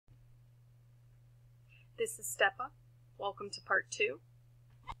This is Step Up. Welcome to part 2.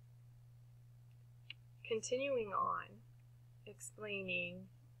 Continuing on, explaining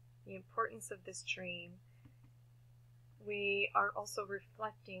the importance of this dream, we are also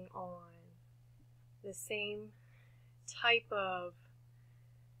reflecting on the same type of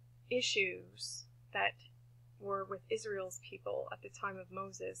issues that were with Israel's people at the time of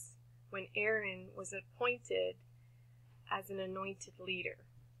Moses, when Aaron was appointed as an anointed leader.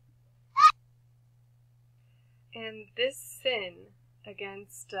 And this sin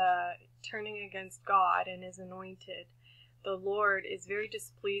against turning against God and his anointed, the Lord is very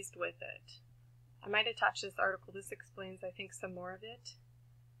displeased with it. I might attach this article. This explains, I think, some more of it,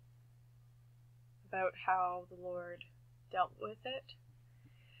 about how the Lord dealt with it.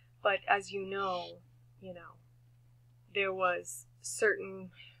 But as you know, there was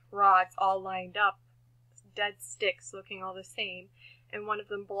certain rods all lined up, dead sticks looking all the same, and one of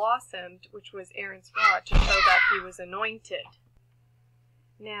them blossomed, which was Aaron's rod, to show that he was anointed.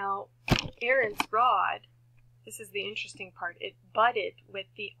 Now, Aaron's rod, this is the interesting part, it budded with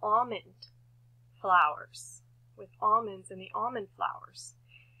the almond flowers, with almonds and the almond flowers.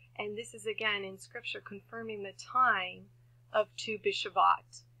 And this is again in scripture confirming the time of Tu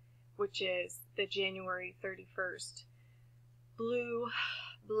B'Shavat, which is the January 31st blue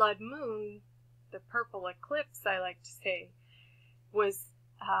blood moon, the purple eclipse, I like to say, was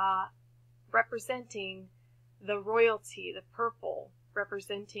representing the royalty, the purple,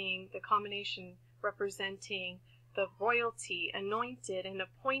 representing the combination, representing the royalty, anointed and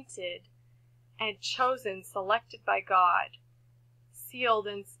appointed and chosen, selected by God, sealed,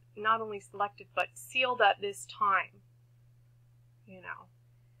 and not only selected, but sealed at this time,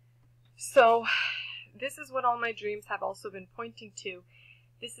 So, this is what all my dreams have also been pointing to.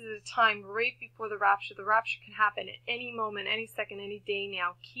 This is a time right before the rapture. The rapture can happen at any moment, any second, any day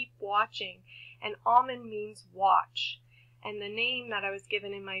now. Keep watching. And almond means watch. And the name that I was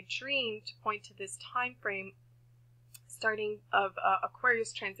given in my dream to point to this time frame, starting of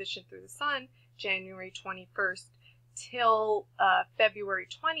Aquarius transition through the sun, January 21st, till February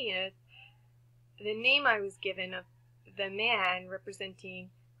 20th, the name I was given of the man representing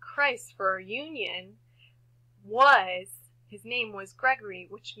Christ for our union his name was Gregory,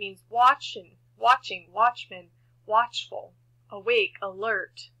 which means watching, watchman, watchful, awake,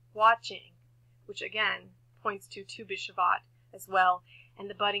 alert, watching, which again points to Tu B'Shavat as well, and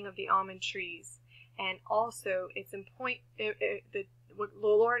the budding of the almond trees. And also, what the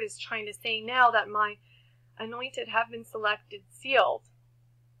Lord is trying to say now, that my anointed have been selected, sealed.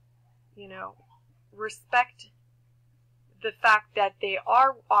 Respect the fact that they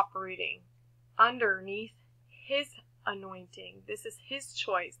are operating underneath his anointing. This is his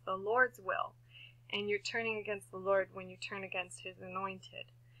choice, the Lord's will. And you're turning against the Lord when you turn against his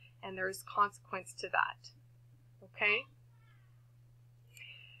anointed. And there is consequence to that. Okay?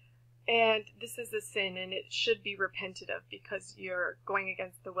 And this is a sin, and it should be repented of, because you're going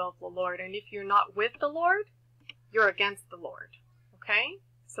against the will of the Lord. And if you're not with the Lord, you're against the Lord. Okay?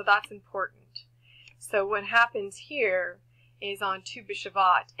 So that's important. So what happens here is on Tu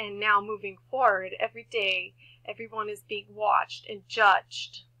B'Shavat, and now moving forward, every day, everyone is being watched and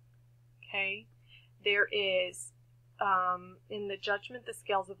judged. Okay? There is, in the judgment, the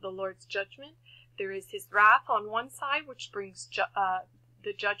scales of the Lord's judgment, there is his wrath on one side, which brings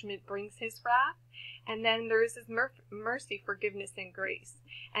the judgment brings his wrath, and then there is his mercy, forgiveness, and grace.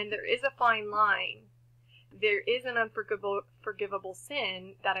 And there is a fine line. There is an unforgivable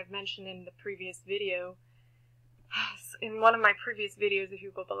sin that I've mentioned in the previous video. In one of my previous videos, if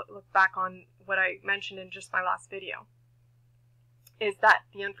you go look back on what I mentioned in just my last video, is that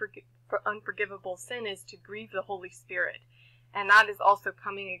the unforgivable sin is to grieve the Holy Spirit. And that is also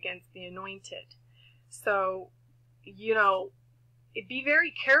coming against the anointed. So, be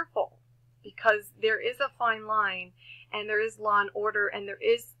very careful, because there is a fine line, and there is law and order, and there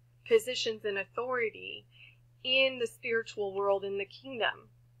is positions and authority in the spiritual world, in the kingdom,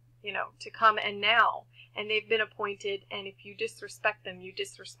 to come and now. And they've been appointed, and if you disrespect them, you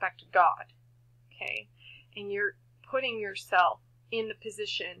disrespect God. Okay? And you're putting yourself in the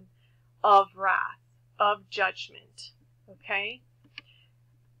position of wrath, of judgment. Okay?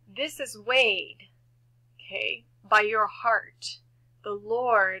 This is weighed, okay, by your heart. The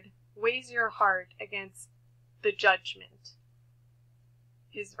Lord weighs your heart against the judgment,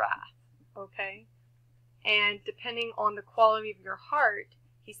 his wrath. Okay? And depending on the quality of your heart,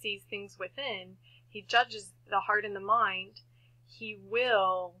 he sees things within. He judges the heart and the mind. He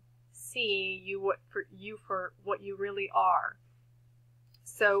will see you for what you really are.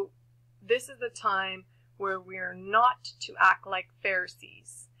 So this is the time where we are not to act like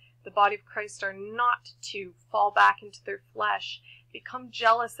Pharisees. The body of Christ are not to fall back into their flesh, become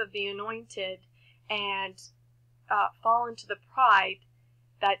jealous of the anointed, and fall into the pride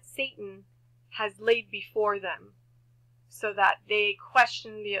that Satan has laid before them, so that they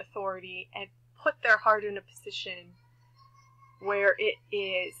question the authority and put their heart in a position where it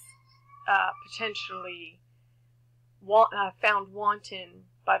is potentially found wanton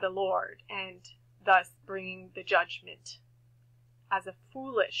by the Lord, and thus bringing the judgment as a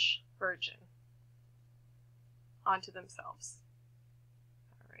foolish virgin onto themselves.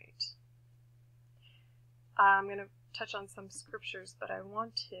 All right. I'm going to touch on some scriptures, but I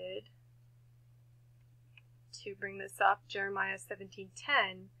wanted to bring this up. Jeremiah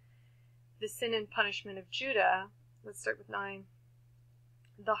 17:10, the sin and punishment of Judah. Let's start with 9.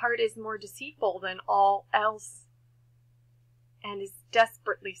 The heart is more deceitful than all else and is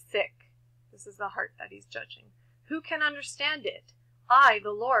desperately sick. This is the heart that he's judging. Who can understand it? I,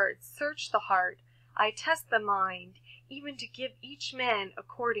 the Lord, search the heart. I test the mind, even to give each man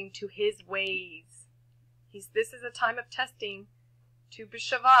according to his ways. This is a time of testing. Tu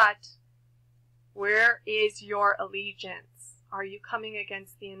B'Shavat. Where is your allegiance? Are you coming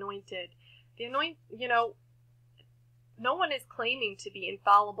against the anointed? No one is claiming to be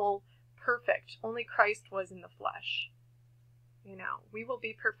infallible, perfect. Only Christ was in the flesh. We will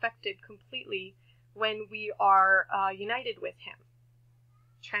be perfected completely when we are united with him,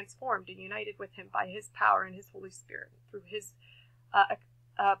 transformed and united with him by his power and his Holy Spirit, through his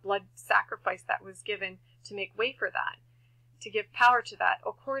blood sacrifice that was given to make way for that, to give power to that,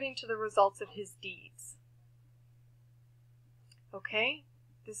 according to the results of his deeds. Okay?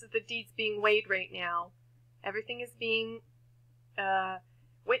 This is the deeds being weighed right now. Everything is being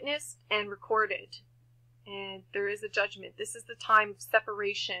witnessed and recorded. And there is a judgment. This is the time of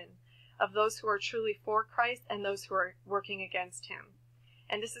separation of those who are truly for Christ and those who are working against him.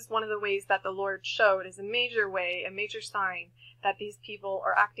 And this is one of the ways that the Lord showed as a major way, a major sign that these people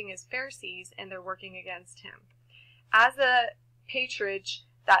are acting as Pharisees and they're working against him. As a partridge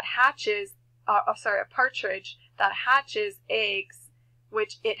that hatches eggs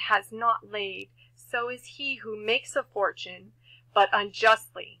which it has not laid, so is he who makes a fortune, but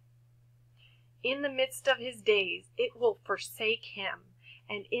unjustly. In the midst of his days it will forsake him,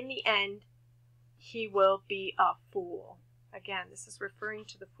 and in the end he will be a fool. Again, this is referring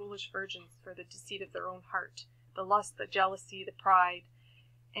to the foolish virgins for the deceit of their own heart, the lust, the jealousy, the pride,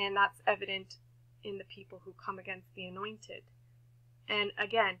 and that's evident in the people who come against the anointed. And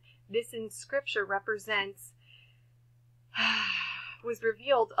again, this in Scripture represents, was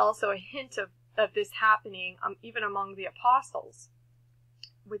revealed also a hint of this happening even among the apostles,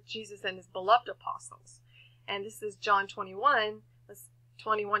 with Jesus and his beloved apostles. And this is John 21,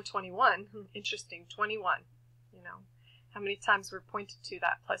 21. Interesting, 21. How many times we're pointed to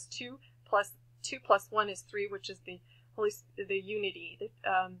that? Plus 2 plus 1 is 3, which is the unity,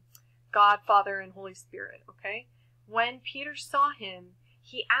 God, Father, and Holy Spirit. Okay. When Peter saw him,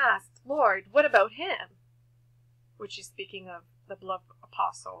 he asked, Lord, what about him? Which is speaking of the beloved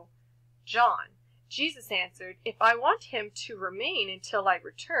apostle John. Jesus answered, if I want him to remain until I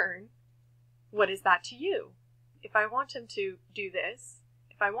return, what is that to you? If I want him to do this,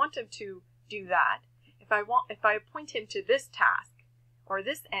 if I want him to do that, if I appoint him to this task or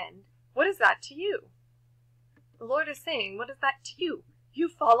this end, what is that to you? The Lord is saying, what is that to you? You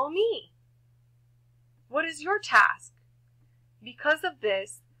follow me. What is your task? Because of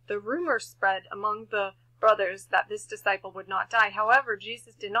this, the rumor spread among the brothers that this disciple would not die. However,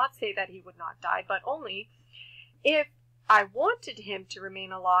 Jesus did not say that he would not die, but only if I wanted him to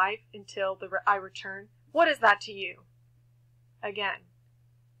remain alive until I return, what is that to you? Again,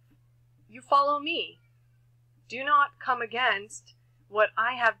 you follow me. Do not come against what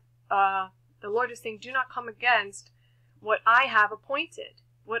I have, the Lord is saying, do not come against what I have appointed,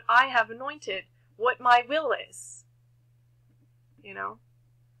 what I have anointed, what my will is.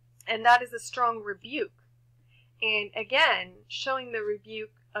 And that is a strong rebuke. And again, showing the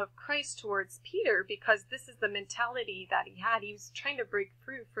rebuke of Christ towards Peter, because this is the mentality that he had. He was trying to break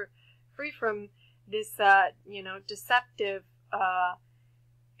free from this, deceptive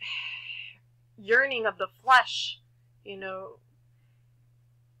yearning of the flesh.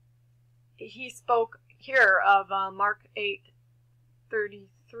 He spoke here of Mark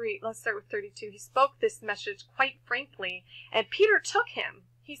 8:33. Let's start with 32. He spoke this message quite frankly, and Peter took him.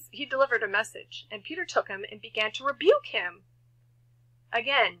 He delivered a message, and Peter took him and began to rebuke him.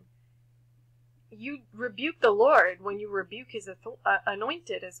 Again, you rebuke the Lord when you rebuke his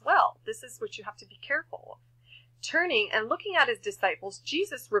anointed as well. This is what you have to be careful of. Turning and looking at his disciples,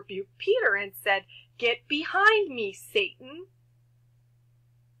 Jesus rebuked Peter and said, "Get behind me, Satan."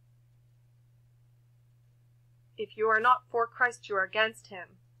 If you are not for Christ, you are against him.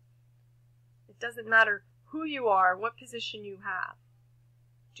 It doesn't matter who you are, what position you have.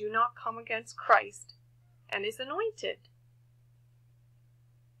 Do not come against Christ and his anointed.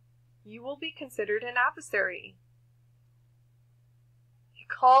 You will be considered an adversary. He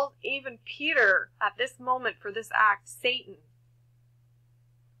called even Peter at this moment for this act Satan.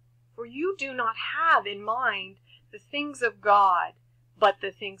 For you do not have in mind the things of God, but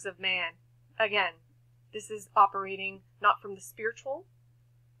the things of man. Again, this is operating not from the spiritual,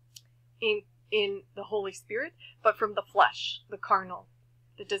 in the Holy Spirit, but from the flesh, the carnal,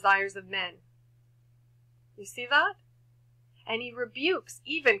 the desires of men. You see that? And he rebukes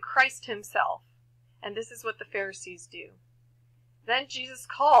even Christ himself. And this is what the Pharisees do. Then Jesus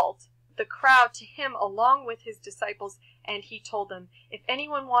called the crowd to him along with his disciples, and he told them, if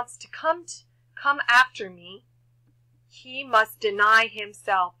anyone wants to come after me, he must deny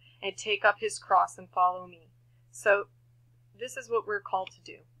himself and take up his cross and follow me. So this is what we're called to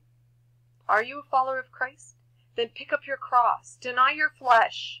do. Are you a follower of Christ? Then pick up your cross. Deny your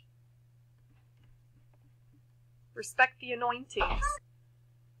flesh. Respect the anointings.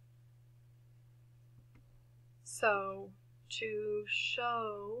 So,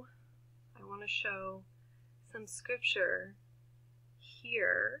 I want to show some scripture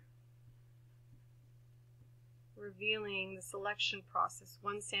here revealing the selection process.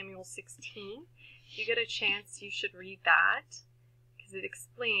 1 Samuel 16. If you get a chance, you should read that, because it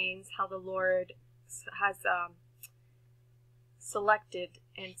explains how the Lord has selected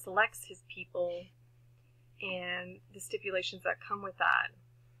and selects his people and the stipulations that come with that.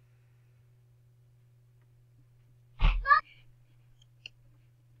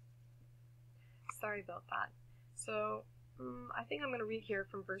 Sorry about that. So, I think I'm going to read here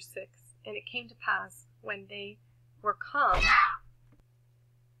from verse 6. And it came to pass, when they were come,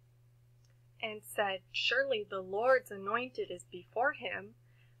 and said, surely the Lord's anointed is before him.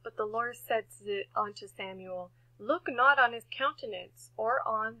 But the Lord said unto Samuel, look not on his countenance, or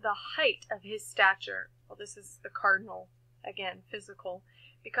on the height of his stature. Well, this is the cardinal, again, physical,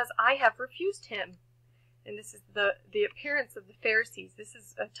 because I have refused him. And this is the appearance of the Pharisees. This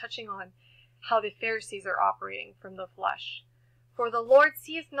is touching on how the Pharisees are operating from the flesh. For the Lord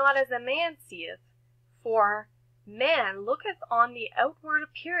seeth not as a man seeth, for man looketh on the outward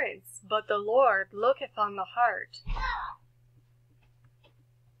appearance, but the Lord looketh on the heart.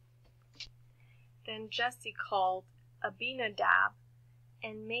 Then Jesse called Abinadab,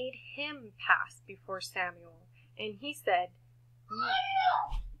 and made him pass before Samuel. And he said,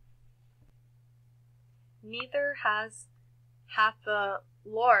 neither hath the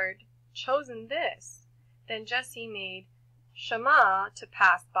Lord chosen this. Then Jesse made Shammah to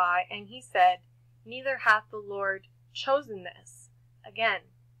pass by, and he said, neither hath the Lord chosen this. Again,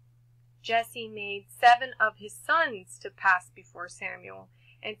 Jesse made 7 of his sons to pass before Samuel.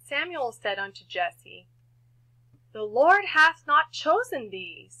 And Samuel said unto Jesse, the Lord hath not chosen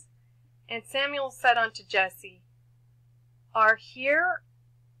these. And Samuel said unto Jesse, are here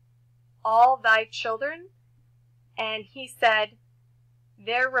all thy children? And he said,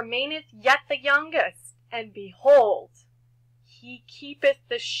 there remaineth yet the youngest, and behold, he keepeth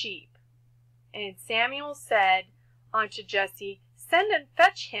the sheep. And Samuel said unto Jesse, send and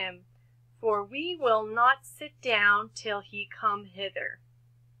fetch him, for we will not sit down till he come hither.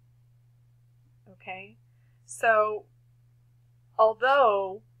 Okay, so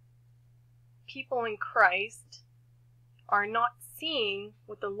although people in Christ are not seeing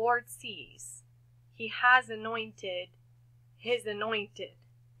what the Lord sees, he has anointed his anointed.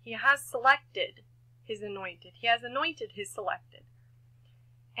 He has selected his anointed. He has anointed his selected.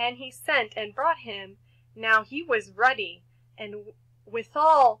 And he sent and brought him. Now he was ruddy, and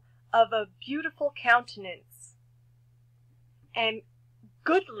withal of a beautiful countenance, and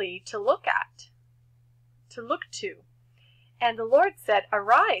goodly to look at, to look to. And the Lord said,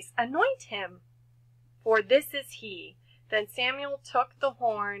 arise, anoint him, for this is he. Then Samuel took the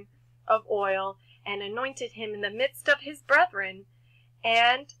horn of oil, and anointed him in the midst of his brethren.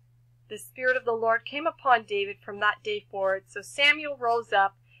 And the Spirit of the Lord came upon David from that day forward. So Samuel rose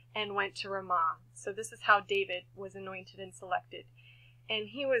up and went to Ramah. So this is how David was anointed and selected. And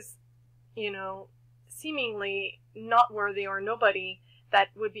he was, seemingly not worthy, or nobody that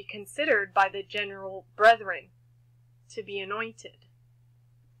would be considered by the general brethren to be anointed.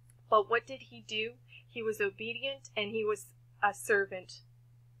 But what did he do? He was obedient, and he was a servant.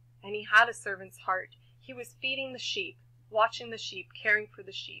 And he had a servant's heart. He was feeding the sheep, watching the sheep, caring for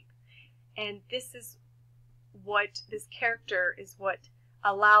the sheep. And this character is what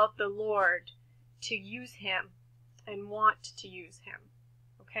allowed the Lord to use him and want to use him.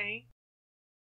 Okay?